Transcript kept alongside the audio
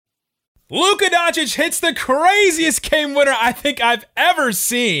Luka Doncic hits the craziest game winner I think I've ever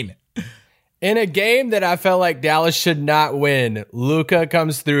seen. In a game that I felt like Dallas should not win, Luka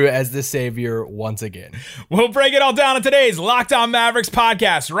comes through as the savior once again. We'll break it all down in today's Locked On Mavericks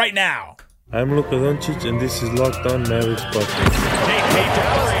podcast right now. I'm Luka Doncic, and this is Locked On Mavericks podcast. Hey,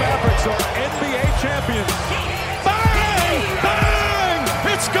 Dallas Mavericks are NBA champions. Bang!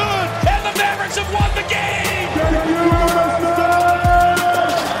 Bang! It's good! And the Mavericks have won the game!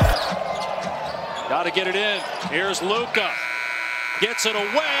 Got to get it in. Here's Luka. Gets it away.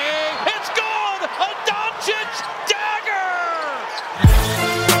 It's good! A Doncic dagger!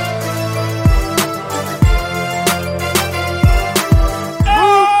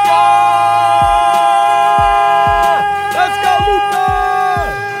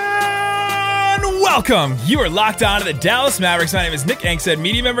 Welcome. You are locked on to the Dallas Mavericks. My name is Nick Angstead,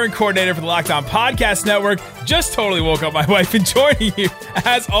 media member and coordinator for the Locked On Podcast Network. Just totally woke up my wife, and joining you,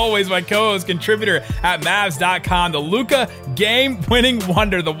 as always, my co-host, contributor at Mavs.com, the Luka game-winning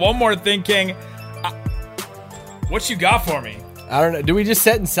wonder, the One More Thing King. What you got for me? I don't know. Do we just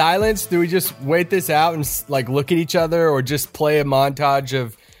sit in silence? Do we just wait this out and like look at each other, or just play a montage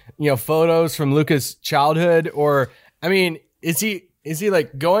of, photos from Luka's childhood? Or, I mean, is he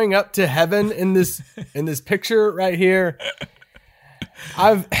like going up to heaven in this picture right here?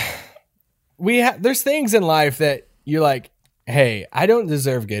 There's things in life that you're like, hey, I don't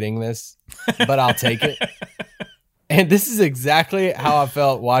deserve getting this, but I'll take it. And this is exactly how I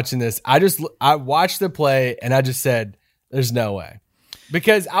felt watching this. I watched the play and I just said, there's no way.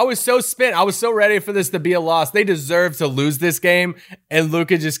 Because I was so spent. I was so ready for this to be a loss. They deserve to lose this game. And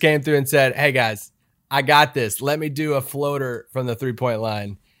Luka just came through and said, hey guys, I got this. Let me do a floater from the 3-point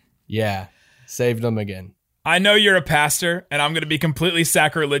line. Yeah, saved them again. I know you're a pastor, and I'm going to be completely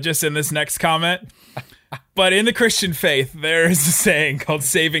sacrilegious in this next comment. But in the Christian faith, there is a saying called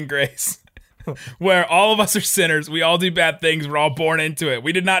saving grace, where all of us are sinners. We all do bad things. We're all born into it.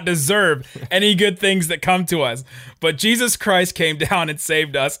 We did not deserve any good things that come to us. But Jesus Christ came down and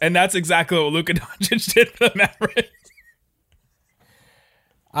saved us, and that's exactly what Luka Doncic did for the Mavericks.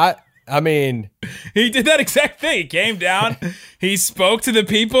 I mean, he did that exact thing. He came down, he spoke to the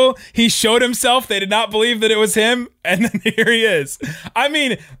people, he showed himself. They did not believe that it was him, and then here he is. I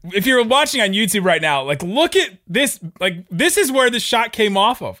mean, if you're watching on YouTube right now, like, look at this. Like, this is where the shot came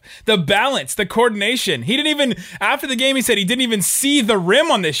off of. The balance, the coordination. He didn't even, after the game, he said he didn't even see the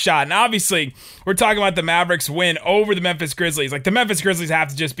rim on this shot. And obviously, we're talking about the Mavericks win over the Memphis Grizzlies. Like, the Memphis Grizzlies have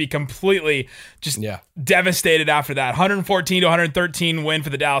to just be completely devastated after that. 114 to 113 win for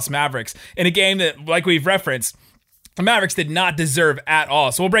the Dallas Mavericks in a game that, like we've referenced, the Mavericks did not deserve at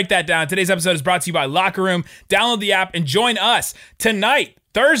all. So we'll break that down. Today's episode is brought to you by Locker Room. Download the app and join us tonight,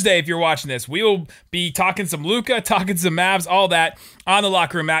 Thursday, if you're watching this. We will be talking some Luka, talking some Mavs, all that on the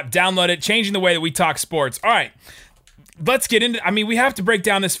Locker Room app. Download it, changing the way that we talk sports. All right, let's get into, we have to break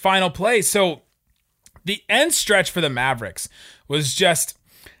down this final play. So the end stretch for the Mavericks was just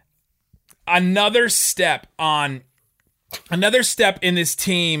another step in this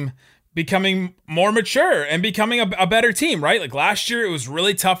team becoming more mature and becoming a better team, right? Like last year, it was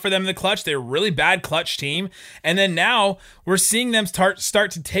really tough for them in the clutch. They were a really bad clutch team. And then now we're seeing them start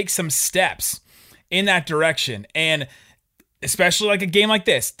to take some steps in that direction. And especially like a game like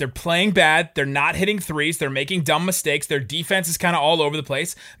this, they're playing bad. They're not hitting threes. They're making dumb mistakes. Their defense is kind of all over the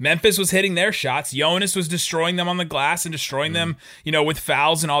place. Memphis was hitting their shots. Jonas was destroying them on the glass and destroying them, with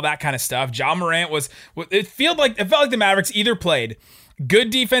fouls and all that kind of stuff. Ja Morant it felt like the Mavericks either played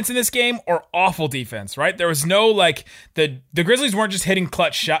good defense in this game or awful defense, right? There was no the Grizzlies weren't just hitting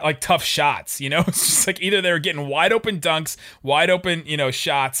tough shots, It's just like either they were getting wide open dunks, wide open,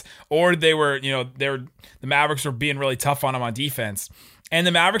 shots, or the Mavericks were being really tough on them on defense. And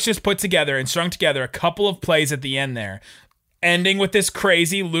the Mavericks just put together and strung together a couple of plays at the end there, ending with this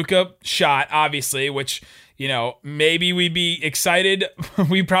crazy Luka shot, obviously, which, maybe we'd be excited.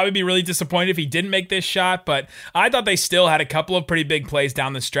 We'd probably be really disappointed if he didn't make this shot, but I thought they still had a couple of pretty big plays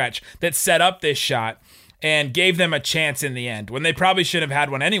down the stretch that set up this shot and gave them a chance in the end when they probably should have had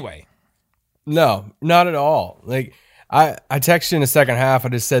one anyway. No, not at all. Like I texted in the second half. I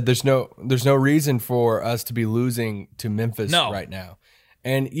just said there's no reason for us to be losing to Memphis right now.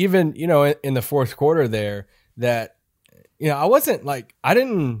 And even, in the fourth quarter there, that, I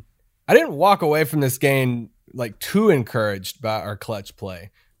didn't walk away from this game too encouraged by our clutch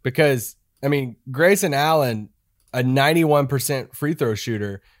play, because Grayson Allen, a 91% free throw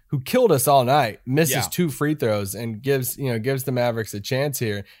shooter who killed us all night, misses 2 free throws and gives the Mavericks a chance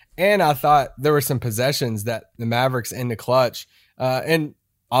here. And I thought there were some possessions that the Mavericks in the clutch, and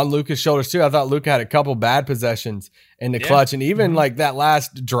on Luka's shoulders too. I thought Luka had a couple bad possessions in the clutch, and even like that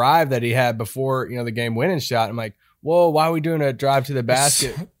last drive that he had before, the game winning shot. I'm like, whoa, why are we doing a drive to the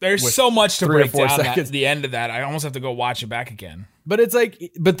basket? There's so much to break down at the end of that. I almost have to go watch it back again. But it's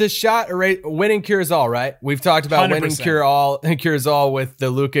like, this shot, winning cures all, right? We've talked about 100%. Winning cures all with the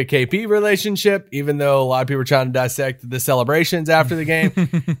Luka KP relationship, even though a lot of people are trying to dissect the celebrations after the game.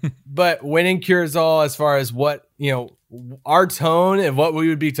 But winning cures all as far as what, our tone and what we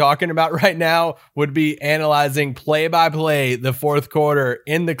would be talking about right now would be analyzing play by play the fourth quarter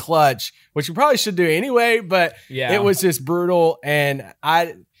in the clutch, which we probably should do anyway, but it was just brutal. And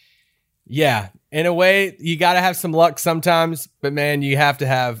in a way, you got to have some luck sometimes, but man, you have to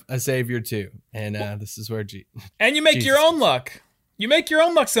have a savior too. And this is where and you make your own luck. You make your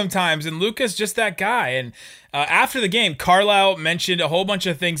own luck sometimes, and Luka's just that guy. And after the game, Carlisle mentioned a whole bunch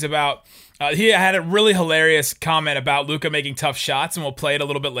of things about. He had a really hilarious comment about Luka making tough shots, and we'll play it a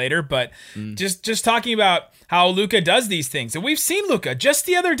little bit later. But just talking about how Luka does these things, and we've seen Luka just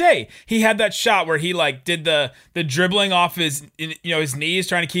the other day. He had that shot where he did the dribbling off his knees,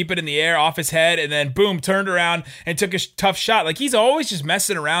 trying to keep it in the air off his head, and then boom, turned around and took a tough shot. Like, he's always just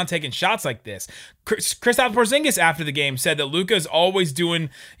messing around, taking shots like this. Kristaps Porzingis after the game said that Luka's always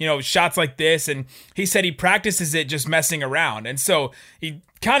doing shots like this, and he said he practices it just messing around, and so he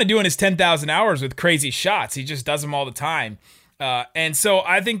kind of doing his 10,000 hours with crazy shots. He just does them all the time. And so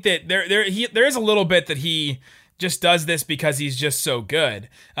I think that there is a little bit that he just does this because he's just so good.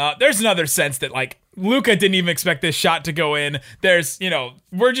 There's another sense that Luka didn't even expect this shot to go in. There's,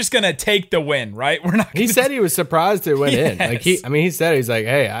 we're just going to take the win, right? We're not. He said he was surprised it went in. He said, he's like,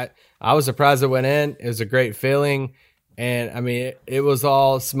 hey, I was surprised it went in. It was a great feeling. And it was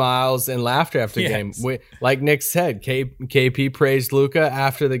all smiles and laughter after the game. Like Nick said, KP praised Luka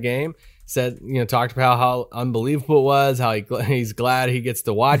after the game. Said, talked about how unbelievable it was, how he's glad he gets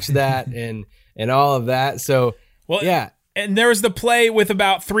to watch that, and all of that. So, And there was the play with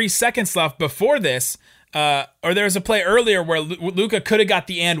about 3 seconds left before this, or there was a play earlier where Luka could have got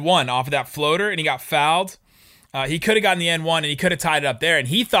the and one off of that floater, and he got fouled. He could have gotten the N1 and he could have tied it up there, and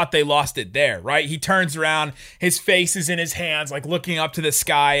he thought they lost it there, right? He turns around, his face is in his hands, looking up to the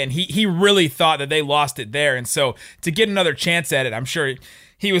sky, and he really thought that they lost it there. And so to get another chance at it, I'm sure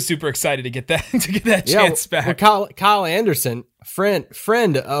he was super excited to get that chance back. Well, Kyle Anderson,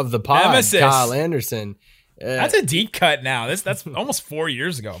 friend of the pod, Nemesis. Kyle Anderson. That's a deep cut now. That's almost 4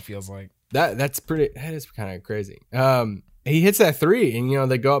 years ago, it feels like. That is kind of crazy. He hits that three, and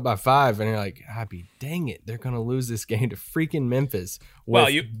they go up by 5, and you're like, dang it, they're gonna lose this game to freaking Memphis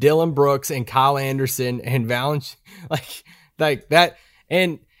with Dylan Brooks and Kyle Anderson and Valanciunas, like that.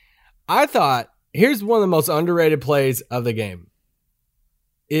 And I thought, here's one of the most underrated plays of the game: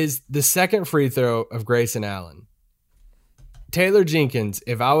 is the second free throw of Grayson Allen. Taylor Jenkins,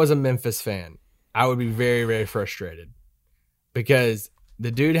 if I was a Memphis fan, I would be very, very frustrated because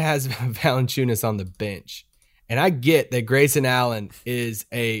the dude has Valanciunas on the bench. And I get that Grayson Allen is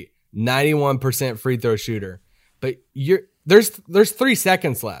a 91% free throw shooter, but there's 3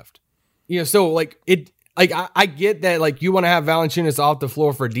 seconds left. So I get that you want to have Valanciunas off the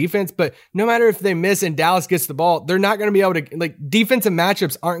floor for defense, but no matter if they miss and Dallas gets the ball, they're not going to be able to defensive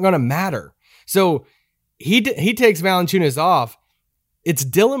matchups aren't going to matter. So he takes Valanciunas off. It's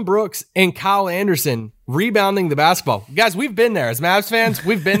Dylan Brooks and Kyle Anderson rebounding the basketball. Guys, we've been there. As Mavs fans,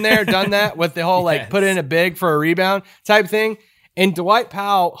 we've been there, done that with the whole put in a big for a rebound type thing. And Dwight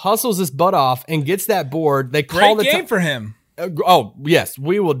Powell hustles his butt off and gets that board. They call Great game for him. Oh, yes.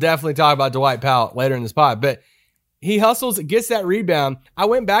 We will definitely talk about Dwight Powell later in this pod. But he hustles, gets that rebound. I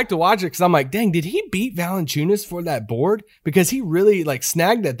went back to watch it because I'm like, dang, did he beat Valanciunas for that board? Because he really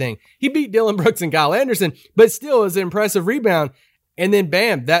snagged that thing. He beat Dylan Brooks and Kyle Anderson, but still is an impressive rebound. And then,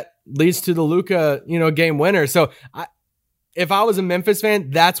 bam, that leads to the Luka, game winner. So if I was a Memphis fan,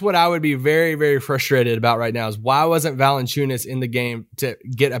 that's what I would be very, very frustrated about right now is why wasn't Valanciunas in the game to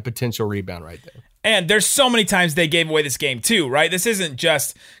get a potential rebound right there? And there's so many times they gave away this game too, right? This isn't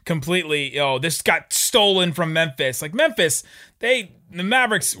just completely, this got stolen from Memphis. Memphis, the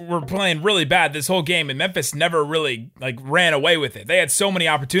Mavericks were playing really bad this whole game, and Memphis never really ran away with it. They had so many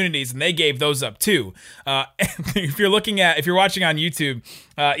opportunities, and they gave those up too. If you're watching on YouTube,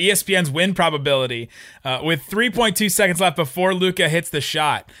 ESPN's win probability with 3.2 seconds left before Luka hits the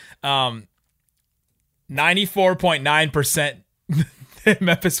shot, 94.9%.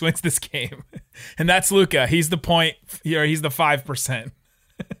 Memphis wins this game, and that's Luka. He's the point. He's the 5%.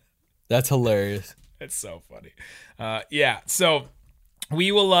 That's hilarious. It's so funny. So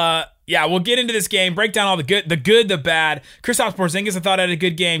we will. We'll get into this game. Break down all the good, the bad. Kristaps Porzingis, I thought had a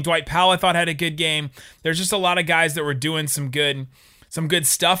good game. Dwight Powell, I thought had a good game. There's just a lot of guys that were doing some good some good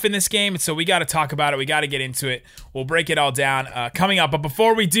stuff in this game, so we got to talk about it. We got to get into it. We'll break it all down coming up. But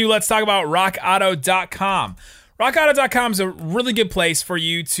before we do, let's talk about RockAuto.com. RockAuto.com is a really good place for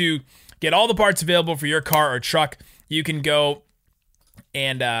you to get all the parts available for your car or truck. You can go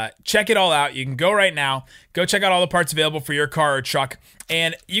and check it all out. You can go right now, go check out all the parts available for your car or truck,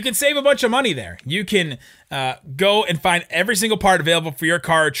 and you can save a bunch of money there. You can go and find every single part available for your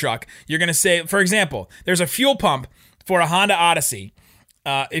car or truck. You're going to say, for example, there's a fuel pump for a Honda Odyssey.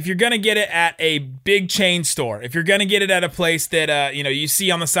 If you're going to get it at a big chain store, if you're going to get it at a place that you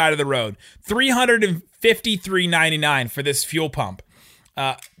see on the side of the road, $353.99 for this fuel pump.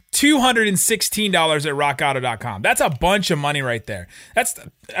 $216 at rockauto.com. That's a bunch of money right there. That's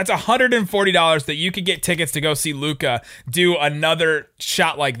 $140 that you could get tickets to go see Luka do another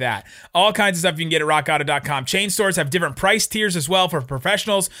shot like that. All kinds of stuff you can get at rockauto.com. Chain stores have different price tiers as well for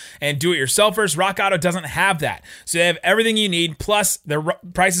professionals and do-it-yourselfers. Rock Auto doesn't have that. So they have everything you need, plus their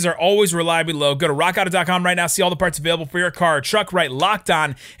prices are always reliably low. Go to rockauto.com right now, see all the parts available for your car or truck, right Locked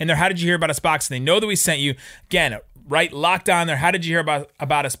On in their How Did You Hear About Us box, and they know that we sent you. Again, right, Locked On there. How did you hear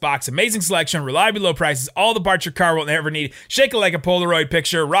about us box? Amazing selection, reliably low prices, all the parts your car will never need. Shake it like a Polaroid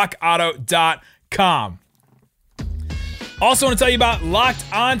picture. RockAuto.com. Also want to tell you about Locked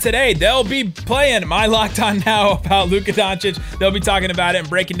On Today. They'll be playing my Locked On Now about Luka Doncic. They'll be talking about it and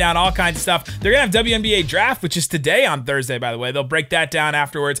breaking down all kinds of stuff. They're going to have WNBA Draft, which is today on Thursday, by the way. They'll break that down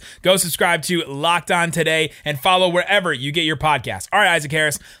afterwards. Go subscribe to Locked On Today and follow wherever you get your podcasts. All right, Isaac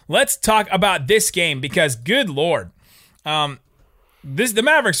Harris, let's talk about this game because, good Lord, the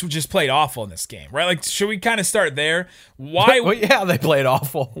Mavericks just played awful in this game, right? Like, should we kind of start there? Why? Well, yeah, they played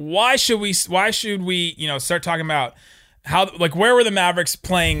awful. Why should we start talking about where were the Mavericks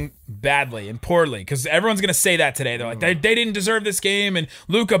playing badly and poorly? Because everyone's going to say that today. They're like, they didn't deserve this game, and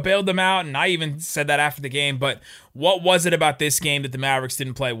Luka bailed them out, and I even said that after the game. But what was it about this game that the Mavericks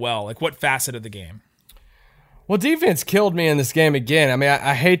didn't play well? Like, what facet of the game? Well, defense killed me in this game again. I mean,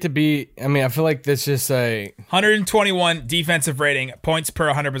 I hate to be – I mean, I feel like this just a – 121 defensive rating, points per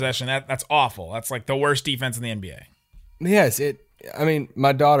 100 possession. That's awful. That's like the worst defense in the NBA. Yes, I mean,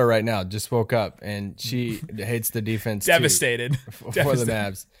 my daughter right now just woke up, and she hates the defense Devastated. For the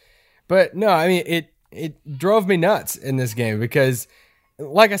Mavs. But, no, I mean, it drove me nuts in this game because,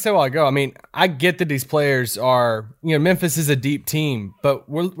 like I said a while ago, I mean, I get that these players are – Memphis is a deep team, but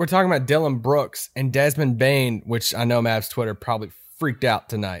we're talking about Dillon Brooks and Desmond Bane, which I know Mavs Twitter probably freaked out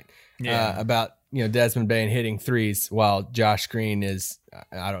tonight about, Desmond Bane hitting threes while Josh Green is,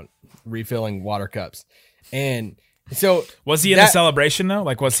 refilling water cups. And – so was he in the celebration though?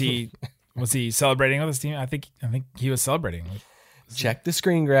 Like, was he celebrating with his team? I think he was celebrating. Check the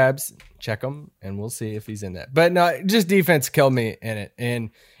screen grabs, check them, and we'll see if he's in that. But no, just defense killed me in it.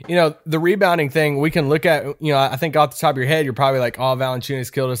 And the rebounding thing, we can look at. I think off the top of your head, you're probably like, "Oh,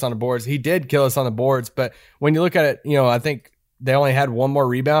 Valanciunas killed us on the boards." He did kill us on the boards, but when you look at it, I think they only had one more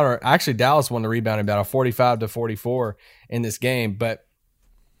rebound, or actually Dallas won the rebound about a 45-44 in this game. But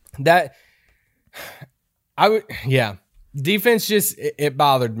that. Defense it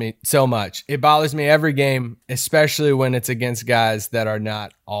bothered me so much. It bothers me every game, especially when it's against guys that are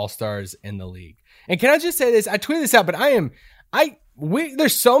not all-stars in the league. And can I just say this? I tweeted this out, but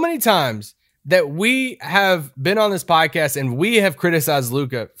there's so many times that we have been on this podcast and we have criticized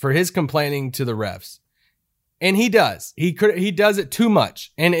Luka for his complaining to the refs. And he does. He does it too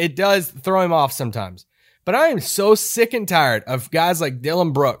much, and it does throw him off sometimes. But I am so sick and tired of guys like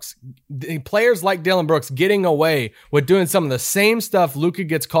Dillon Brooks, players like Dillon Brooks getting away with doing some of the same stuff Luka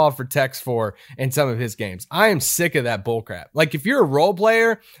gets called for techs for in some of his games. I am sick of that bullcrap. Like, if you're a role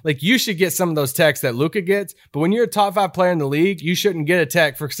player, like, you should get some of those techs that Luka gets. But when you're a top 5 player in the league, you shouldn't get a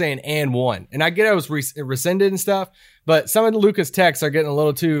tech for saying and one. And I get it was rescinded and stuff, but some of Luka's techs are getting a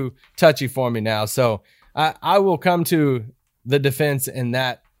little too touchy for me now. So I will come to the defense in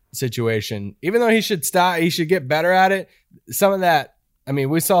that situation. Even though he should get better at it. Some of that, I mean,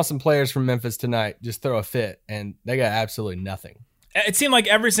 we saw some players from Memphis tonight just throw a fit, and they got absolutely nothing. It seemed like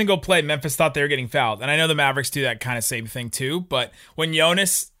every single play Memphis thought they were getting fouled, and I know the Mavericks do that kind of same thing too. But when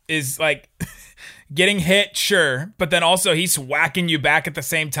Jonas is like getting hit, sure, but then also he's whacking you back at the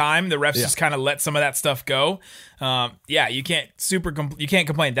same time, the refs just kind of let some of that stuff go. You can't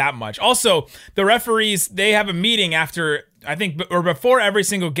complain that much. Also, the referees, they have a meeting after, I think, or before every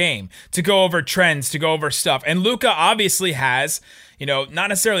single game to go over trends, to go over stuff. And Luka obviously has, not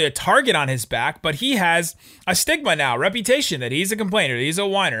necessarily a target on his back, but he has a stigma now, reputation that he's a complainer, he's a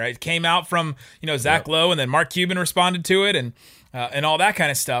whiner. It came out from, Zach Lowe, and then Mark Cuban responded to it. And and all that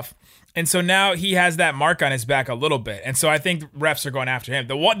kind of stuff. And so now he has that mark on his back a little bit. And so I think refs are going after him.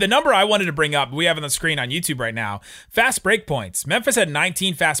 The number I wanted to bring up, we have on the screen on YouTube right now, fast break points. Memphis had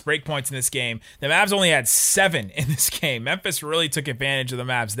 19 fast break points in this game. The Mavs only had 7 in this game. Memphis really took advantage of the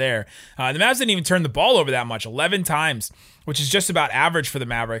Mavs there. The Mavs didn't even turn the ball over that much, 11 times, which is just about average for the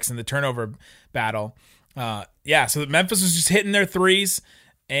Mavericks in the turnover battle. So Memphis was just hitting their threes,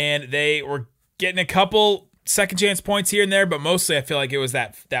 and they were getting a couple second chance points here and there, but mostly I feel like it was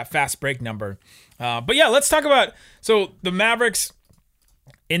that fast break number. But yeah, let's talk about the Mavericks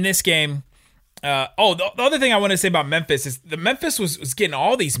in this game. The other thing I want to say about Memphis is the Memphis was getting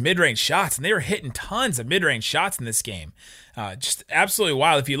all these mid-range shots, and they were hitting tons of mid-range shots in this game. Just absolutely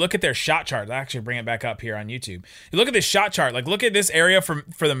wild. If you look at their shot chart, I'll actually bring it back up here on YouTube. You look at this shot chart, like look at this area for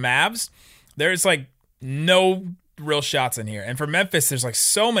the Mavs. There's like no real shots in here, and for Memphis there's like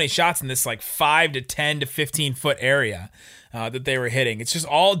so many shots in this like 5 to 10 to 15 foot area that they were hitting. It's just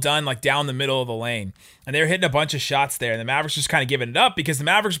all done like down the middle of the lane, and they were hitting a bunch of shots there, and the Mavericks just kind of giving it up because the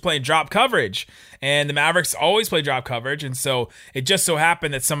Mavericks were playing drop coverage, and the Mavericks always play drop coverage, and so it just so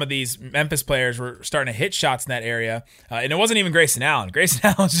happened that some of these Memphis players were starting to hit shots in that area, and it wasn't even Grayson Allen. Grayson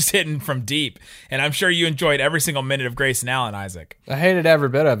Allen was just hitting from deep, and I'm sure you enjoyed every single minute of Grayson Allen, Isaac. I hated every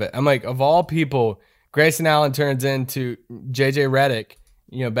bit of it. I'm like, of all people, Grayson Allen turns into JJ Redick,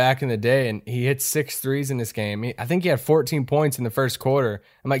 back in the day, and he hit 6 threes in this game. I think he had 14 points in the first quarter.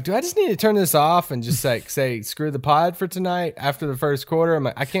 I'm like, do I just need to turn this off and just like say, screw the pod for tonight after the first quarter? I'm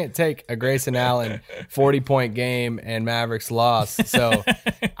like, I can't take a Grayson Allen 40-point game and Mavericks loss. So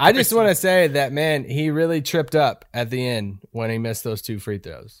I just want to say that, man, he really tripped up at the end when he missed those 2 free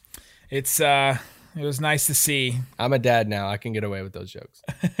throws. It was nice to see. I'm a dad now. I can get away with those jokes.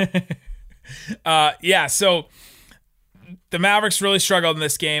 So the Mavericks really struggled in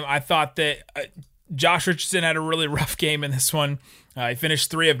this game. I thought that Josh Richardson had a really rough game in this one. He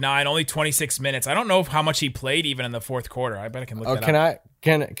finished 3 of 9, only 26 minutes. I don't know how much he played even in the fourth quarter. I bet I can look that up.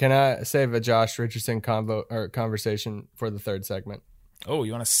 Can I save a Josh Richardson conversation for the third segment? Oh,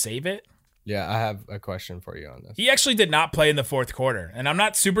 you want to save it? Yeah, I have a question for you on this. He actually did not play in the fourth quarter, and I'm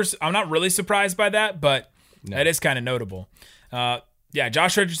not really surprised by that, but that is kind of notable.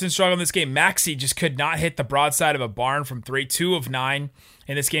 Josh Richardson struggled in this game. Maxey just could not hit the broadside of a barn from 3, 2 of 9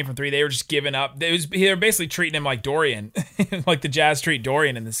 in this game from 3. They were just giving up. They were basically treating him like Dorian, like the Jazz treat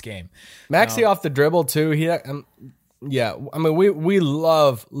Dorian in this game. Maxey off the dribble too. We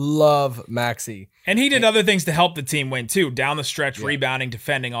love Maxey. And he did other things to help the team win too, down the stretch, rebounding,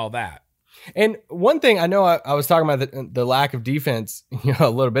 defending, all that. And one thing I know I was talking about the lack of defense, a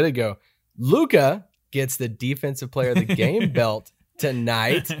little bit ago. Luka gets the defensive player of the game belt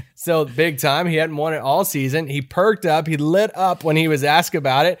tonight. So big time. He hadn't won it all season. He perked up. He lit up when he was asked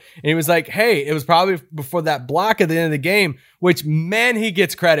about it. And he was like, hey, it was probably before that block at the end of the game, which, man, he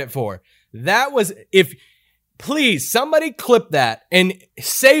gets credit for. That was, please, somebody clip that and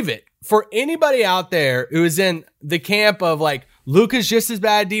save it for anybody out there who is in the camp of like, Luka's just as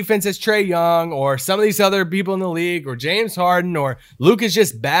bad defense as Trae Young or some of these other people in the league or James Harden or Luka's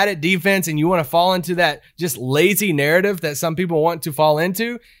just bad at defense and you want to fall into that just lazy narrative that some people want to fall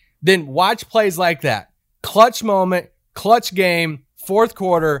into, then watch plays like that. Clutch moment, clutch game, fourth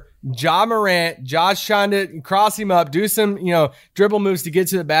quarter, Ja Morant, Josh trying to cross him up, do some, dribble moves to get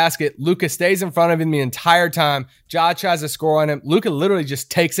to the basket. Luka stays in front of him the entire time. Ja tries to score on him. Luka literally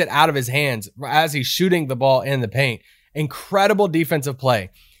just takes it out of his hands as he's shooting the ball in the paint. Incredible defensive play.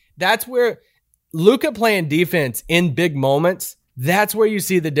 That's where Luka playing defense in big moments, that's where you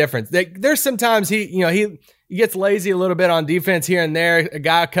see the difference. There's sometimes he gets lazy a little bit on defense here and there. A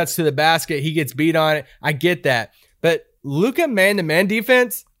guy cuts to the basket, he gets beat on it. I get that. But Luka man-to-man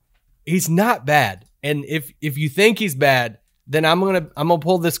defense, he's not bad. And if you think he's bad, then I'm gonna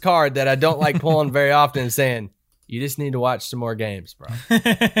pull this card that I don't like pulling very often and saying, you just need to watch some more games, bro.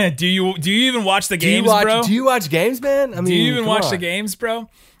 Do you even watch the games, bro? Do you watch games, man? Do you even watch the games, bro?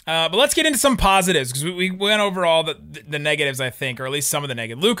 But let's get into some positives because we went over all the negatives, I think, or at least some of the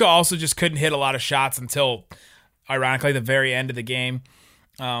negatives. Luka also just couldn't hit a lot of shots until, ironically, the very end of the game.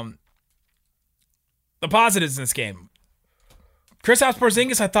 The positives in this game. Kristaps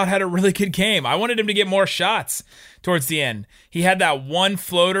Porzingis, I thought, had a really good game. I wanted him to get more shots towards the end. He had that one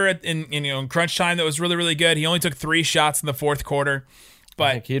floater in crunch time that was really, really good. He only took 3 shots in the fourth quarter. But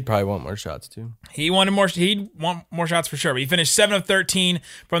I think he'd probably want more shots too. He'd want more shots for sure. But he finished 7 of 13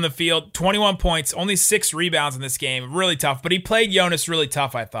 from the field, 21 points, only 6 rebounds in this game. Really tough. But he played Jonas really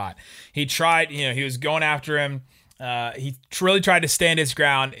tough, I thought. He tried, he was going after him. He really tried to stand his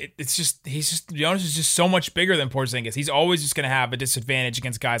ground. Jonas is just so much bigger than Porzingis. He's always just going to have a disadvantage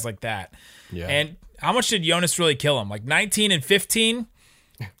against guys like that. Yeah. And how much did Jonas really kill him? Like 19 and 15?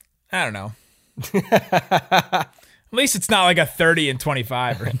 I don't know. At least it's not like a 30 and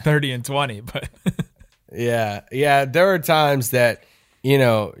 25 or 30 and 20, but Yeah. There were times that,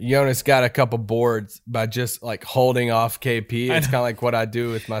 Jonas got a couple boards by just like holding off KP. It's kind of like what I do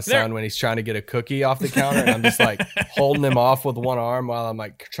with my son when he's trying to get a cookie off the counter, and I'm just like holding him off with one arm while I'm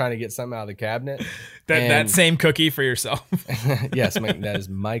like trying to get something out of the cabinet. That same cookie for yourself. Yes, that is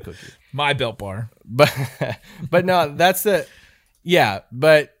my cookie. My Built Bar. But no,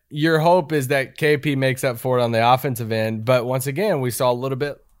 but your hope is that KP makes up for it on the offensive end. But once again, we saw a little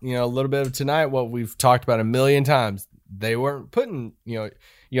bit of tonight, what we've talked about a million times. They weren't putting,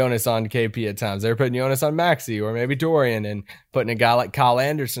 Jonas on KP at times. They were putting Jonas on Maxey or maybe Dorian and putting a guy like Kyle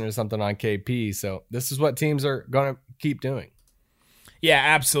Anderson or something on KP. So this is what teams are going to keep doing. Yeah,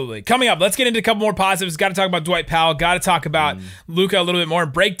 absolutely. Coming up, let's get into a couple more positives. Got to talk about Dwight Powell. Got to talk about Luka a little bit more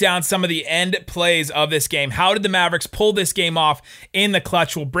and break down some of the end plays of this game. How did the Mavericks pull this game off in the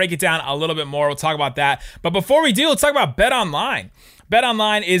clutch? We'll break it down a little bit more. We'll talk about that. But before we do, let's talk about BetOnline.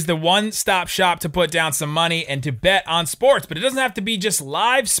 BetOnline is the one-stop shop to put down some money and to bet on sports, but it doesn't have to be just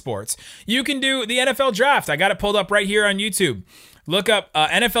live sports. You can do the NFL draft. I got it pulled up right here on YouTube. Look up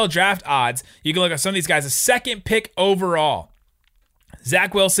NFL draft odds. You can look at some of these guys. A second pick overall.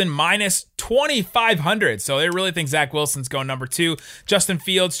 Zach Wilson minus 2,500. So they really think Zach Wilson's going number 2. Justin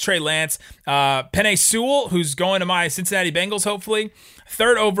Fields, Trey Lance, Penei Sewell, who's going to my Cincinnati Bengals, hopefully.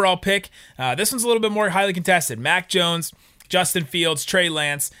 3rd overall pick. This one's a little bit more highly contested. Mac Jones, Justin Fields, Trey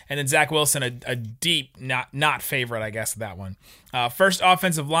Lance, and then Zach Wilson, a deep not favorite, I guess, that one. First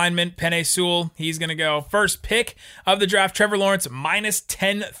offensive lineman, Penei Sewell, he's going to go. First pick of the draft, Trevor Lawrence, minus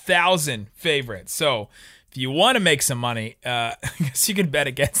 10,000 favorite. So if you want to make some money, I guess you could bet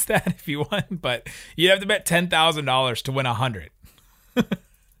against that if you want, but you'd have to bet $10,000 to win 100.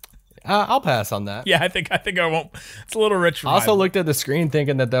 I'll pass on that. Yeah, I think I won't. It's a little rich for I also looked at the screen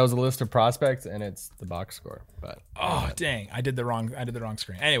thinking that was a list of prospects, and it's the box score. But dang, I did the wrong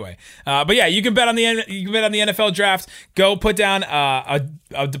screen. Anyway, but yeah, you can bet on the NFL draft. Go put down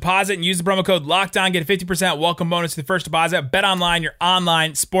a deposit and use the promo code LOCKEDON. Get a 50% welcome bonus to the first deposit. BetOnline, your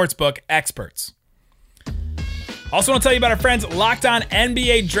online sportsbook experts. Also want to tell you about our friends Locked On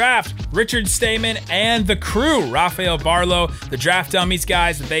NBA Draft, Richard Stayman and the crew, Rafael Barlow, the draft dummies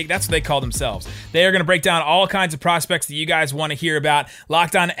guys, that's what they call themselves. They are going to break down all kinds of prospects that you guys want to hear about.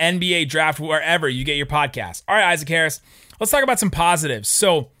 Locked On NBA Draft, wherever you get your podcasts. All right, Isaac Harris, let's talk about some positives.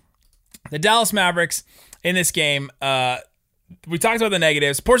 So the Dallas Mavericks in this game, we talked about the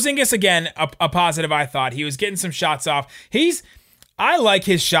negatives. Porzingis, again, a positive, I thought. He was getting some shots off. I like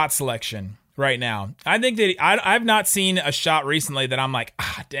his shot selection right now. I think that I've not seen a shot recently that I'm like,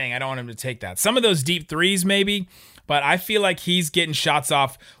 dang, I don't want him to take that. Some of those deep threes maybe, but I feel like he's getting shots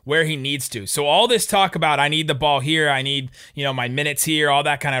off where he needs to. So all this talk about I need the ball here, I need, my minutes here, all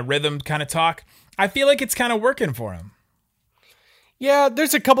that kind of rhythm kind of talk, I feel like it's kind of working for him. Yeah,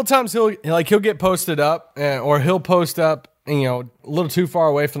 there's a couple times he'll get posted up or he'll post up, a little too far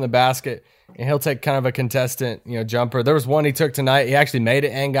away from the basket. And he'll take kind of a contestant, jumper. There was one he took tonight. He actually made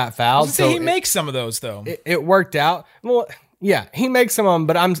it and got fouled. So he makes some of those though. It worked out. Well, yeah, he makes some of them,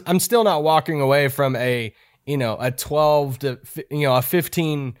 but I'm still not walking away from a 12 to a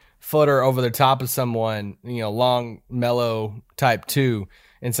 15 footer over the top of someone, long mellow type 2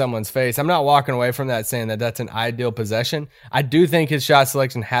 in someone's face. I'm not walking away from that saying that that's an ideal possession. I do think his shot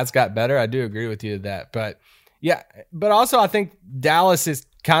selection has got better. I do agree with you to that, but yeah, but also I think Dallas is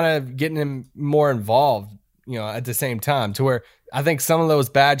kind of getting him more involved, at the same time, to where I think some of those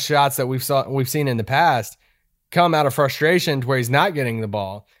bad shots that we've seen in the past come out of frustration to where he's not getting the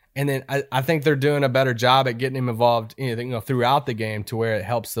ball. And then I think they're doing a better job at getting him involved, throughout the game to where it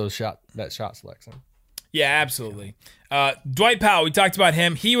helps that shot selection. Yeah, absolutely. Dwight Powell, we talked about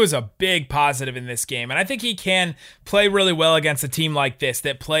him. He was a big positive in this game, and I think he can play really well against a team like this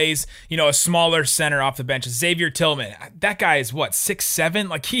that plays, a smaller center off the bench. Xavier Tillman, that guy is 6'7"?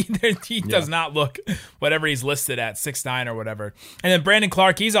 Like he does not look whatever he's listed at, 6'9" or whatever. And then Brandon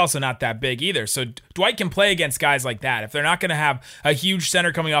Clark, he's also not that big either. So Dwight can play against guys like that. If they're not going to have a huge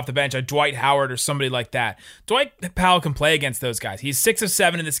center coming off the bench, a Dwight Howard or somebody like that, Dwight Powell can play against those guys. He's 6 of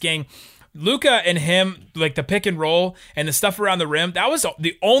 7 in this game. Luka and him, like the pick and roll and the stuff around the rim, that was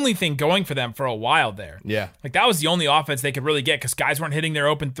the only thing going for them for a while there. Yeah. Like that was the only offense they could really get because guys weren't hitting their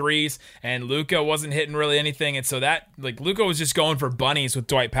open threes and Luka wasn't hitting really anything. And so Luka was just going for bunnies with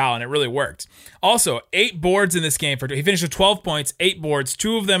Dwight Powell and it really worked. Also, 8 boards in this game. He finished with 12 points, 8 boards,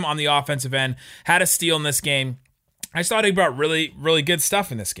 2 of them on the offensive end, had a steal in this game. I just thought he brought really, really good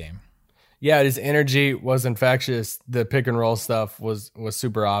stuff in this game. Yeah, his energy was infectious. The pick and roll stuff was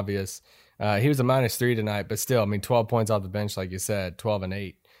super obvious. He was a -3 tonight, but still, I mean, 12 points off the bench, like you said, 12 and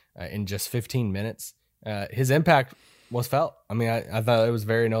 8 in just 15 minutes. His impact was felt. I mean, I thought it was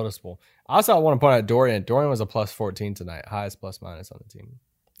very noticeable. Also, I want to point out Dorian. Dorian was a +14 tonight, highest plus-minus on the team.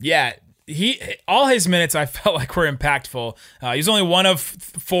 Yeah, all his minutes I felt like were impactful. He's only 1 of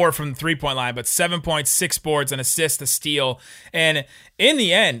 4 from the 3-point line, but 7 points, 6 boards, an assist, a steal. And in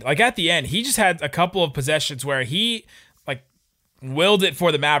the end, like at the end, he just had a couple of possessions where he like willed it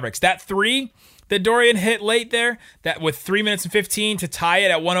for the Mavericks. That 3 that Dorian hit late there, that with 3 minutes and 15 to tie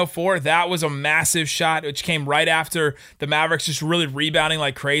it at 104, that was a massive shot, which came right after the Mavericks just really rebounding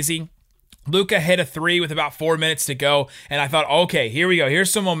like crazy. Luka hit a 3 with about 4 minutes to go, and I thought, okay, here we go.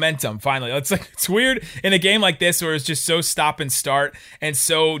 Here's some momentum. Finally, it's weird in a game like this where it's just so stop and start and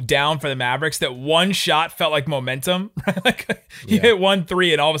so down for the Mavericks that one shot felt like momentum. Right? Like you hit 1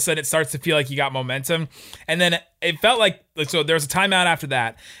 3, and all of a sudden it starts to feel like you got momentum, and then it felt like so there was a timeout after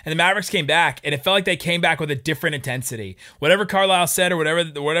that, and the Mavericks came back, and it felt like they came back with a different intensity. Whatever Carlisle said or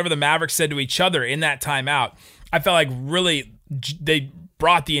whatever the Mavericks said to each other in that timeout, I felt like really they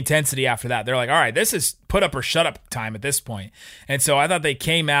brought the intensity after that. They're like, all right, this is put up or shut up time at this point. And so I thought they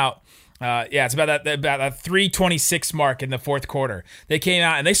came out, it's about that 3:26 mark in the fourth quarter. They came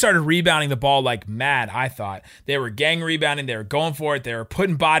out and they started rebounding the ball like mad, I thought. They were gang rebounding. They were going for it. They were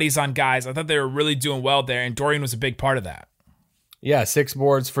putting bodies on guys. I thought they were really doing well there, and Dorian was a big part of that. Yeah, 6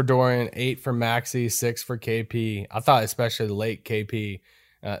 boards for Dorian, 8 for Maxey, 6 for KP. I thought especially the late KP.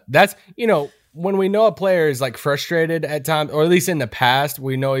 That's, when we know a player is like frustrated at times, or at least in the past,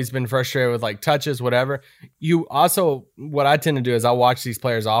 we know he's been frustrated with like touches, whatever. You also, what I tend to do is I watch these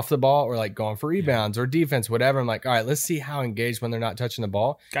players off the ball or like going for rebounds or defense, whatever. I'm like, all right, let's see how engaged when they're not touching the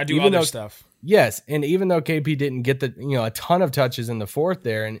ball. Got to do other stuff. Yes. And even though KP didn't get a ton of touches in the fourth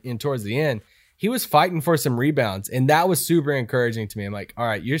there and towards the end, he was fighting for some rebounds, and that was super encouraging to me. I'm like, all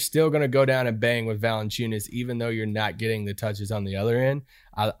right, you're still going to go down and bang with Valanciunas, even though you're not getting the touches on the other end.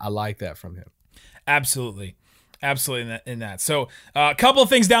 I like that from him. Absolutely in that. So a couple of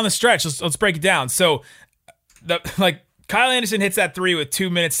things down the stretch. Let's break it down. So Kyle Anderson hits that 3 with 2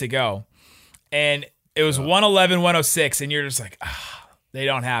 minutes to go, and it was 111-106, and you're just like, they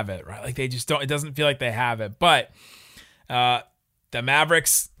don't have it, right? Like they just don't. It doesn't feel like they have it. But the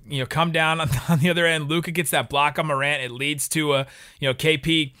Mavericks, come down on the other end. Luka gets that block on Morant. It leads to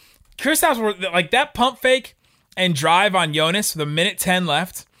KP. Kristaps, like that pump fake and drive on Jonas with 1:10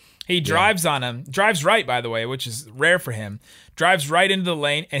 left. He drives on him, drives right, by the way, which is rare for him. Drives right into the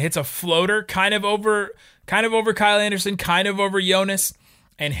lane and hits a floater, kind of over Kyle Anderson, kind of over Jonas,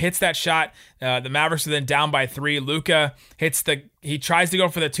 and hits that shot. The Mavericks are then down by 3. Luka he tries to go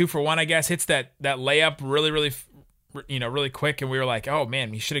for the 2-for-1, I guess. Hits that layup really quick, and we were like, oh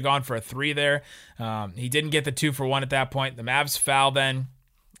man, he should have gone for a 3 there. He didn't get the 2-for-1 at that point. The Mavs foul then.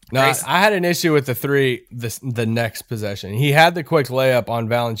 No, I had an issue with the 3 the next possession. He had the quick layup on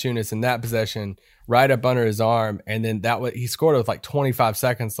Valanciunas in that possession right up under his arm, and then he scored with like 25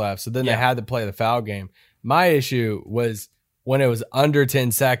 seconds left, so then they had to play the foul game. My issue was when it was under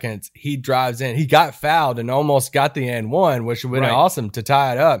 10 seconds, he drives in. He got fouled and almost got the and one, which would have been awesome to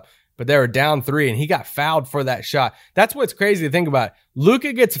tie it up, but they were down 3, and he got fouled for that shot. That's what's crazy to think about.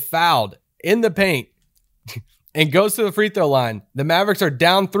 Luka gets fouled in the paint and goes to the free throw line. The Mavericks are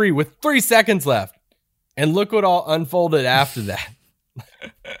down 3 with 3 seconds left. And look what all unfolded after that.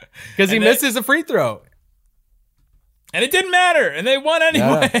 Because he misses a free throw. And it didn't matter. And they won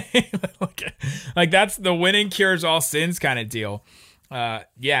anyway. Yeah. like that's the winning cures all sins kind of deal.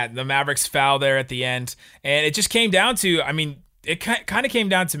 The Mavericks foul there at the end. And it just came down to, it kind of came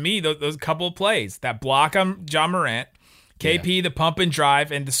down to me, those couple of plays. That block on John Morant. KP, the pump and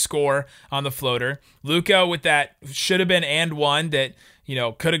drive and the score on the floater. Luka with that should have been and one that,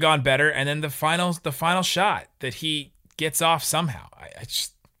 could have gone better. And then the final shot that he gets off somehow.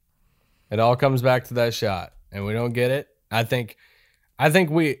 It all comes back to that shot, and we don't get it. I think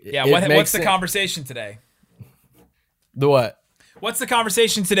we. Yeah. What's the conversation today? The what? What's the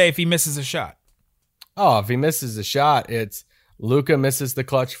conversation today if he misses a shot? Oh, if he misses a shot, it's Luka misses the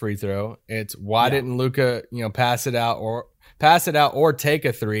clutch free throw. It's why didn't Luka, pass it out or take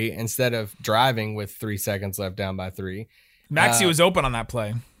a 3 instead of driving with 3 seconds left down by 3. Maxey was open on that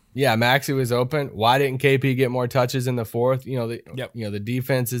play. Yeah, Maxey was open. Why didn't KP get more touches in the fourth? The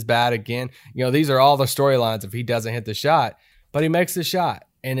defense is bad again. These are all the storylines if he doesn't hit the shot, but he makes the shot,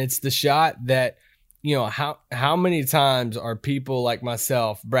 and it's the shot that how many times are people like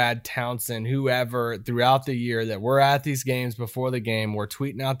myself, Brad Townsend, whoever throughout the year that we're at these games before the game, we're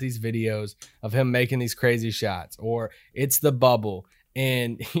tweeting out these videos of him making these crazy shots, or it's the bubble.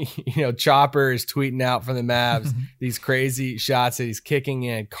 And, Chopper is tweeting out from the Mavs these crazy shots that he's kicking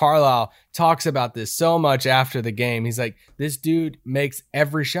in. Carlisle talks about this so much after the game. He's like, this dude makes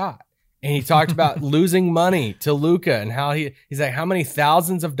every shot. And he talked about losing money to Luka and how he's like, how many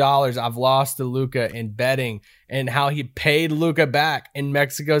thousands of dollars I've lost to Luka in betting, and how he paid Luka back in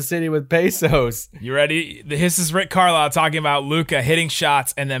Mexico City with pesos. You ready? This is Rick Carlisle talking about Luka hitting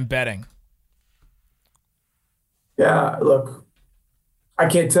shots and then betting. Yeah, look, I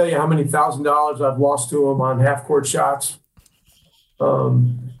can't tell you how many $1,000 I've lost to him on half-court shots.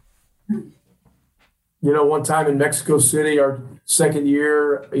 One time in Mexico City, our second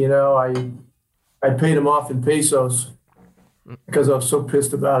year, I paid him off in pesos because I was so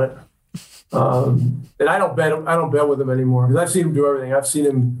pissed about it. And I don't bet with him anymore because I've seen him do everything. I've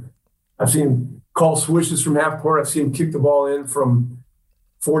seen him call swishes from half court. I've seen him kick the ball in from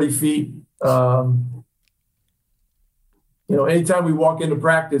 40 feet. Anytime we walk into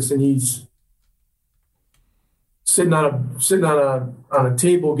practice and he's sitting on a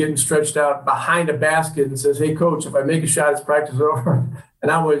table getting stretched out behind a basket and says, "Hey, coach, if I make a shot, it's practice over."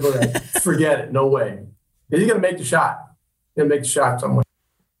 And I'm always like, forget it, no way. He's going to make the shot. He'll make the shot somewhere.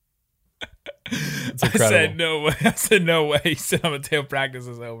 I said no way. I said no way. Sit on the table, practice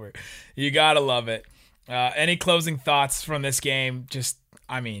is over. You got to love it. Any closing thoughts from this game?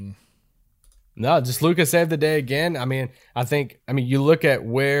 No, just Luka saved the day again. You look at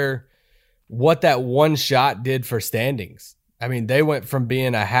what that one shot did for standings. They went from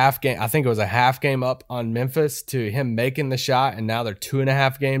being a half game, I think it was a half game up on Memphis, to him making the shot, and now they're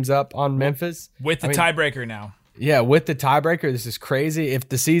 2.5 games up on Memphis. With the tiebreaker now. Yeah, with the tiebreaker. This is crazy. If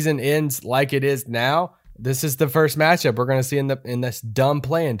the season ends like it is now, this is the first matchup we're going to see in this dumb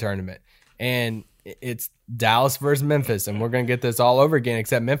play-in tournament. And it's Dallas versus Memphis, and we're going to get this all over again,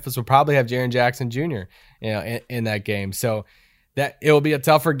 except Memphis will probably have Jaren Jackson Jr. In that game. So that it will be a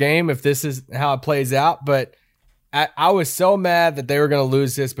tougher game if this is how it plays out. But I was so mad that they were going to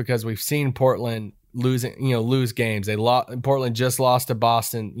lose this because we've seen Portland lose games. Portland just lost to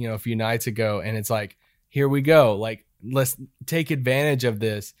Boston, a few nights ago, and it's like, here we go. Like, let's take advantage of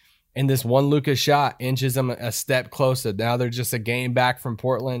this. And this one Luka shot inches them a step closer. Now they're just a game back from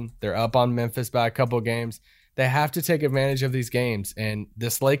Portland. They're up on Memphis by a couple of games. They have to take advantage of these games. And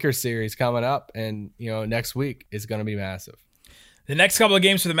this Lakers series coming up, and next week is going to be massive. The next couple of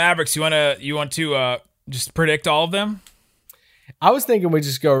games for the Mavericks, you want to just predict all of them? I was thinking we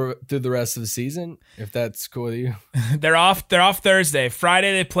just go through the rest of the season, if that's cool with you. They're off Thursday.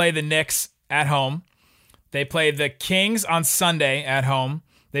 Friday they play the Knicks at home. They play the Kings on Sunday at home.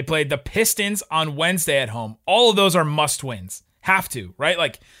 They played the Pistons on Wednesday at home. All of those are must wins. Have to, right?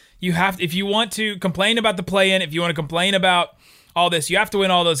 Like, you have, if you want to complain about the play-in, if you want to complain about all this, you have to win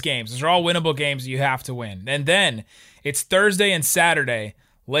all those games. Those are all winnable games you have to win. And then it's Thursday and Saturday,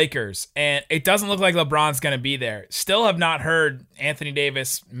 Lakers. And it doesn't look like LeBron's going to be there. Still have not heard Anthony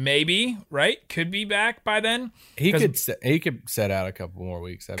Davis, maybe, right? Could be back by then. He could set out a couple more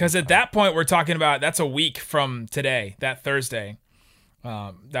weeks. Because at that point, we're talking about, that's a week from today, that Thursday.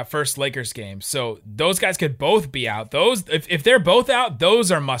 That first Lakers game. So those guys could both be out. Those, if they're both out,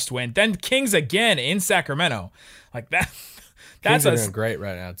 those are must win. Then Kings again in Sacramento. Like that. Kings are doing great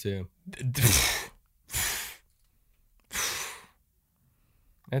right now too.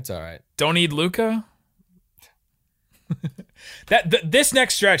 It's all right. Don't need Luka. This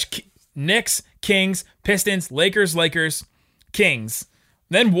next stretch: Knicks, Kings, Pistons, Lakers, Kings,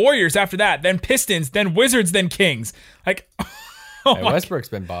 then Warriors after that, then Pistons, then Wizards, then Kings. Like. Westbrook's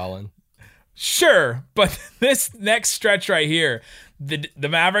been balling. Sure, but this next stretch right here, the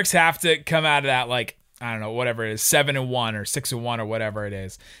Mavericks have to come out of that, like, I don't know, whatever it is, 7-1 or 6-1 or whatever it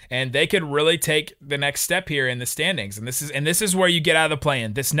is, and they could really take the next step here in the standings. And this is where you get out of the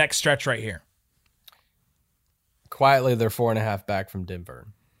play-in. This next stretch right here. Quietly, they're 4.5 back from Denver,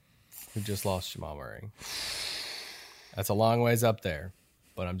 who just lost Jamal Murray. That's a long ways up there,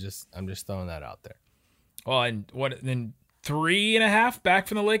 but I'm just throwing that out there. Well, and what then? 3.5 back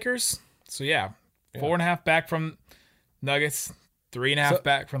from the Lakers. So yeah. 4.5 back from Nuggets. 3.5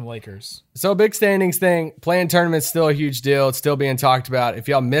 back from the Lakers. So big standings thing. Playing tournament's still a huge deal. It's still being talked about. If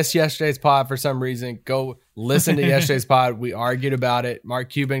y'all missed yesterday's pod for some reason, go listen to yesterday's pod. We argued about it.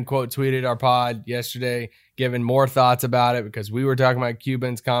 Mark Cuban quote tweeted our pod yesterday, giving more thoughts about it because we were talking about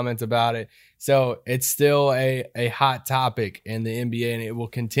Cuban's comments about it. So it's still a hot topic in the NBA, and it will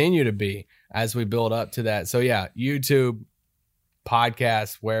continue to be as we build up to that. So yeah, YouTube,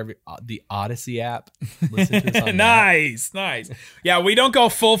 podcast, wherever, the Odyssey app. Listen to us on Nice. Yeah, we don't go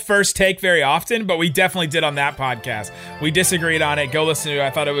full first take very often, but we definitely did on that podcast. We disagreed on it. Go listen to it. I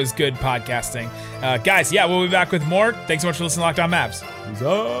thought it was good podcasting. Guys, yeah, we'll be back with more. Thanks so much for listening to Locked On Mavs.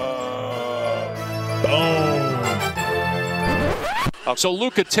 Boom. So,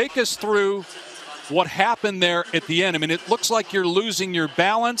 Luka, take us through what happened there at the end. I mean, it looks like you're losing your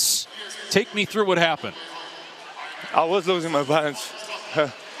balance. Take me through what happened. I was losing my balance.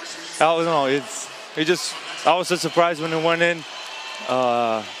 I don't know. I was so surprised when it went in.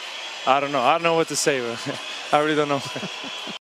 I don't know. I don't know what to say. I really don't know.